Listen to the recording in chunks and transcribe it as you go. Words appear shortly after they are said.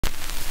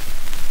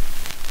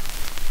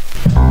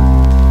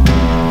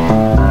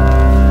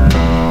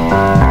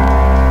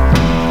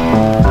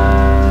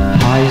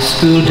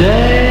school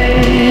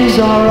days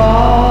are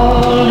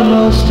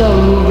almost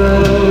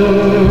over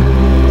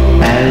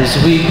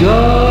as we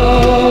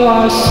go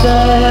our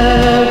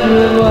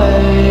separate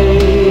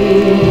ways,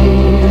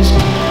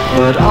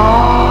 but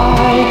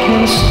I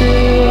can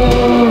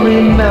still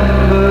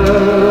remember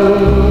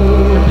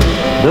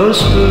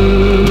those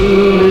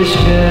foolish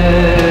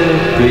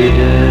carefree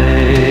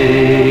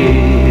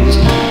days.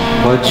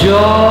 What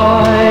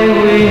joy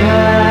we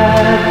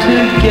had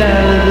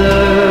together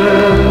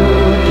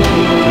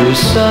through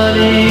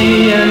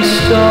sunny and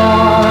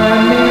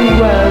stormy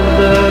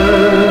weather,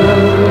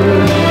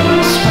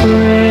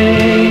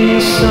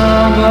 spring,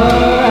 summer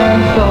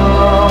and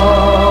fall.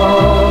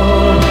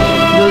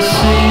 The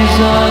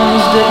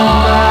seasons didn't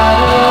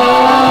matter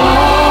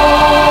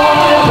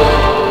at all.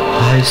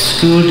 High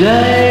school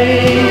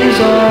days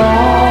are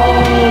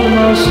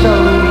almost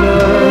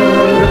over.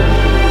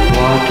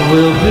 What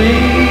will be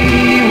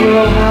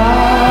will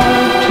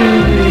have to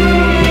be,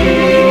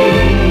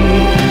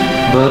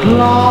 but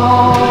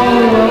long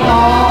will I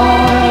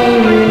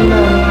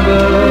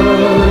remember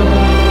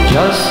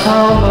just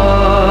how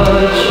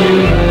much you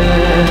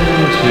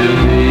meant to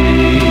me.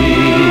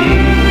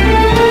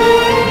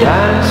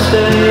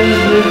 Dances,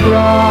 the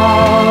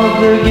crowd,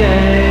 the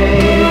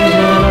games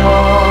and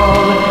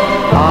all,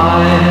 I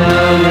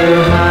held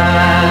your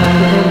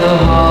hand in the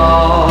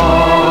hall.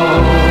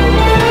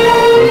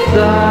 But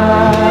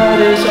that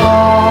is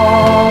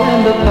all in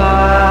the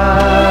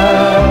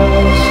past.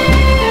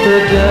 The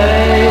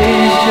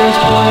days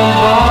just went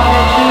by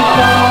too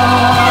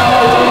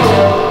fast.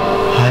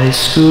 High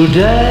school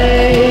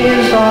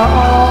days are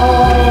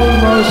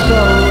almost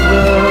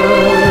over.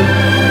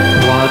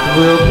 What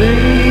will be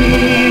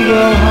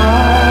will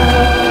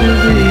have to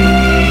be,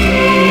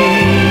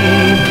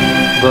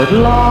 but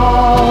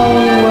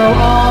long will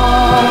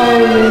I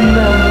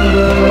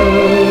remember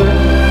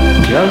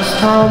just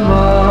how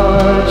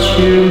much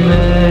you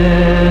meant.